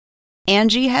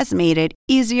Angie has made it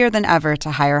easier than ever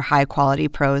to hire high-quality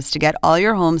pros to get all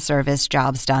your home service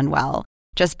jobs done well.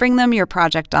 Just bring them your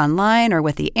project online or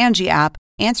with the Angie app,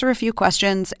 answer a few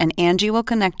questions, and Angie will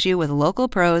connect you with local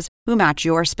pros who match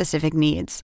your specific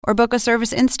needs. Or book a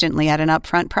service instantly at an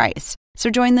upfront price. So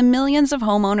join the millions of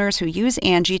homeowners who use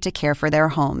Angie to care for their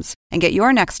homes and get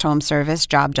your next home service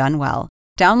job done well.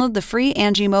 Download the free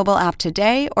Angie mobile app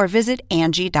today or visit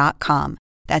Angie.com.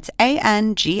 That's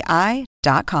ANGI.com.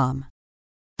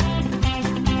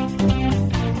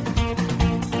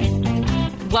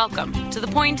 Welcome to The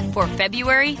Point for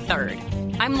February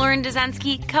 3rd. I'm Lauren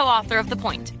Dezensky, co-author of The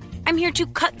Point. I'm here to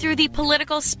cut through the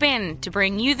political spin to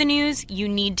bring you the news you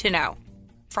need to know.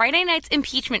 Friday night's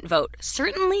impeachment vote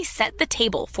certainly set the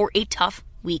table for a tough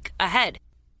week ahead.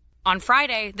 On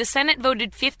Friday, the Senate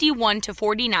voted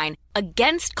 51-49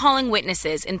 against calling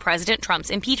witnesses in President Trump's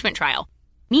impeachment trial,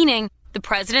 meaning the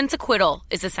president's acquittal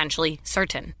is essentially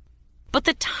certain. But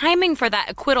the timing for that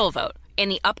acquittal vote and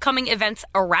the upcoming events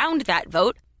around that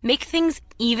vote make things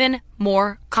even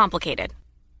more complicated.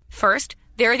 First,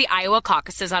 there are the Iowa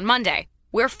caucuses on Monday,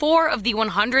 where 4 of the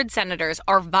 100 senators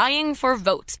are vying for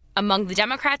votes among the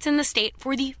Democrats in the state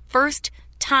for the first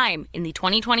time in the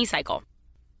 2020 cycle.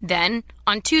 Then,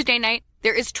 on Tuesday night,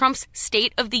 there is Trump's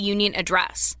State of the Union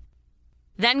address.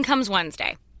 Then comes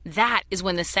Wednesday. That is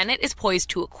when the Senate is poised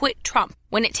to acquit Trump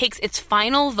when it takes its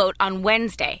final vote on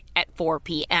Wednesday at 4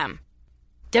 p.m.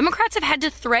 Democrats have had to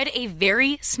thread a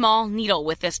very small needle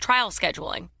with this trial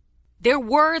scheduling. There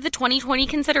were the 2020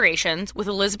 considerations with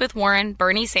Elizabeth Warren,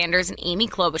 Bernie Sanders, and Amy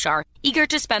Klobuchar eager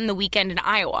to spend the weekend in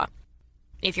Iowa.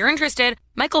 If you're interested,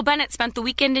 Michael Bennet spent the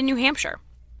weekend in New Hampshire.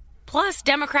 Plus,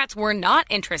 Democrats were not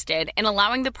interested in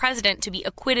allowing the president to be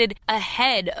acquitted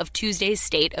ahead of Tuesday's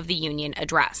State of the Union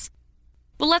address.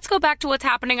 But let's go back to what's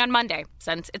happening on Monday,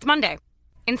 since it's Monday.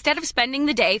 Instead of spending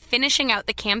the day finishing out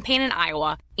the campaign in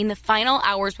Iowa, in the final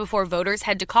hours before voters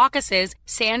head to caucuses,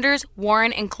 Sanders,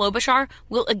 Warren, and Klobuchar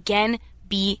will again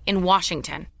be in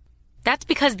Washington. That's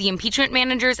because the impeachment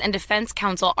managers and defense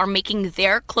counsel are making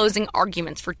their closing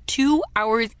arguments for 2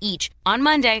 hours each on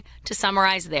Monday to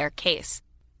summarize their case.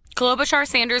 Klobuchar,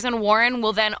 Sanders, and Warren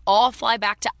will then all fly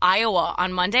back to Iowa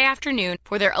on Monday afternoon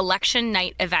for their election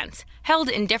night events, held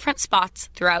in different spots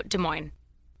throughout Des Moines.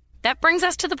 That brings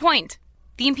us to the point.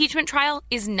 The impeachment trial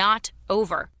is not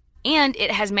over, and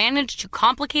it has managed to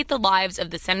complicate the lives of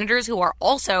the senators who are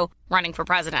also running for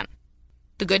president.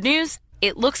 The good news?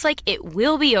 It looks like it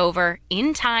will be over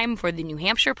in time for the New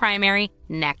Hampshire primary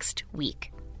next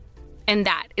week. And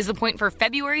that is the point for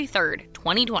February 3rd,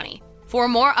 2020. For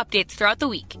more updates throughout the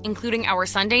week, including our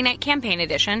Sunday night campaign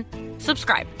edition,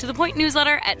 subscribe to The Point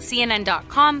newsletter at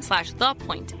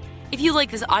cnn.com/thepoint. If you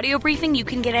like this audio briefing, you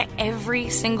can get it every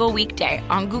single weekday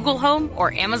on Google Home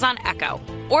or Amazon Echo,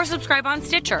 or subscribe on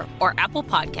Stitcher or Apple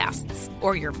Podcasts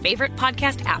or your favorite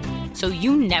podcast app so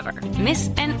you never miss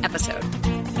an episode.